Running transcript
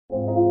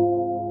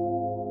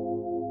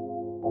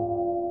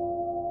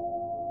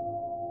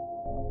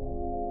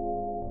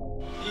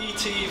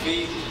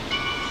ETV.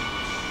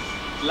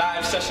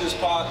 Live sessions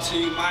part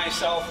 2,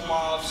 myself,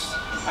 Marvz,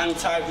 and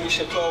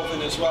Tyreisha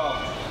Clothing as well.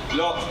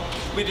 Look,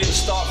 we didn't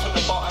start from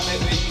the bottom, it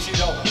was easy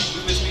though.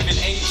 We was moving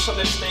apes on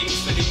the stage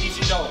for the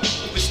easy dough.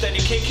 We was steady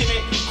kicking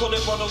it, call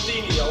it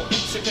Ronaldinho.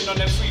 Sipping on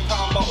them £3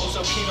 bottles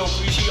of Pinot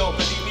Grigio.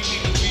 Believe me, we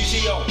were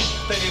Grigio,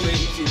 but it was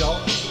easy though.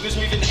 We was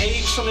moving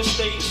apes on the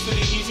stage for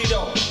the easy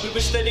dough. We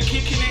was steady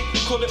kicking it,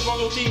 call it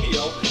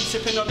Ronaldinho.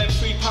 Sipping on them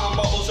 £3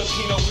 bottles of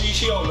Pinot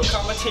Grigio. Look,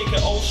 I'ma take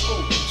it old school,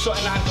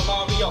 something like the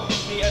Mario.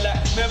 Need to let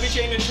Mary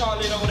Jane and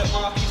Charlie know that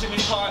Marky's in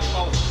his party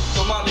mode.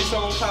 No Marley's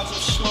own clouds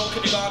of smoke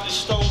in the garden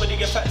stone, but the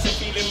effects are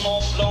feeling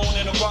more blown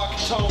in a rocky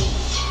tone.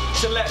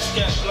 So let's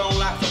get blown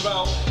like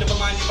Pharrell, never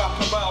mind your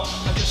apparel.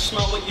 I can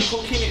smell what you're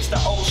cooking, it's that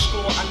old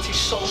school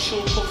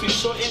anti-social puffing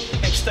something.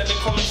 Extended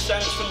common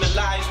sense from the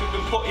lies we've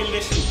been putting.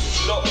 Listen,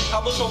 look, I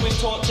was always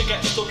taught to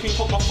get stuck in,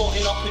 put my foot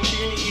in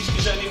opportunities,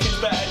 cause anything's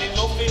better than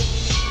nothing.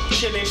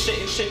 Chilling,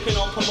 sitting, sipping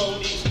on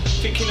Promonis,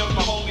 thinking of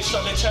my homie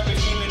solitary,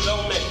 feeling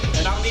lonely.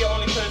 And I'm the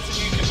only person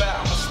you can bet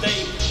I'ma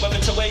stay. Whether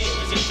to wait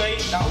or is it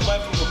fate, that'll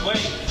weather away.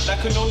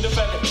 Like an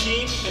undeveloped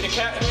team in a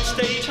catering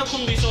stage. How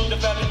come these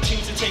undeveloped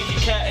teams are taking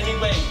care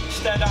anyway?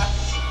 Instead I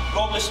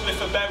roll a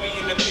spliff and bury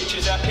in the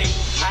pictures epic.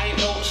 I ain't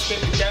no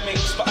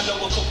epidemics, but I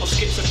know a couple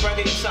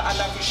schizophrenics that I'll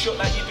have you shut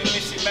like you've been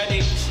missing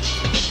medics.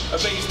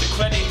 Erase the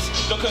credits.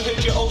 Look, I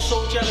heard you're all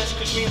so jealous,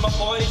 cause me and my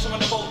boys are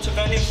on a boat to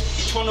Venice.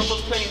 Each one of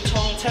us playing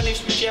tone tennis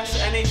with Jess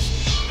Ennis.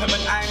 I'm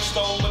an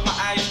ironstone with my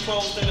eyes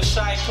closed, and a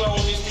cyclone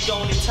is the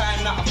only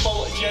time that I'm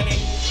photogenic.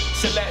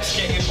 So let's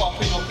get it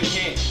popping up in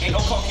here. Ain't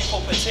no cocky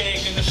puppeteer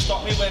gonna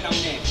stop me when I'm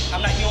near.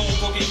 I'm that young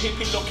rugged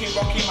hippie looking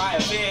Rocky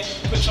Maivia.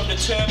 Push on the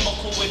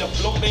turnbuckle with a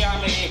blunt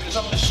behind my ear, cause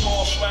I'm the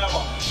small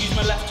swearer. Use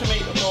my left to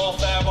make the door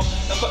fairer.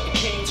 I've got the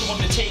king to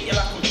undertake you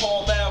like a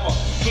pallbearer.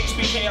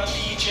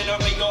 HBKLD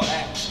generate your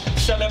X.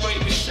 Celebrate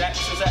with sex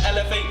as I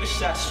elevate with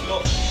cess.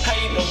 Look, I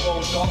ain't no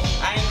road dog,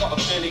 I ain't got a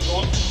billy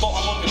gun, but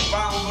I'm on the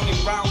ground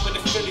running round with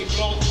a Philly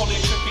blunt,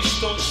 pulling trippy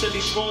stunts, silly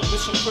drunk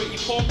with some pretty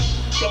pump.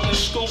 Blowing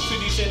skunk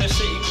through these inner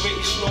city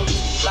gritty slums.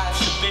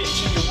 Life's a bitch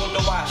and you wonder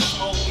why I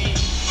smoke weed.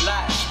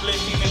 Life's split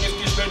even if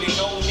there's really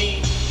no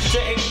need. Cause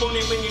it ain't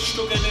funny when you're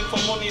struggling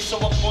for money, so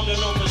I run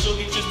another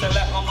zoogie just to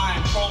let my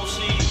mind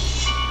proceed.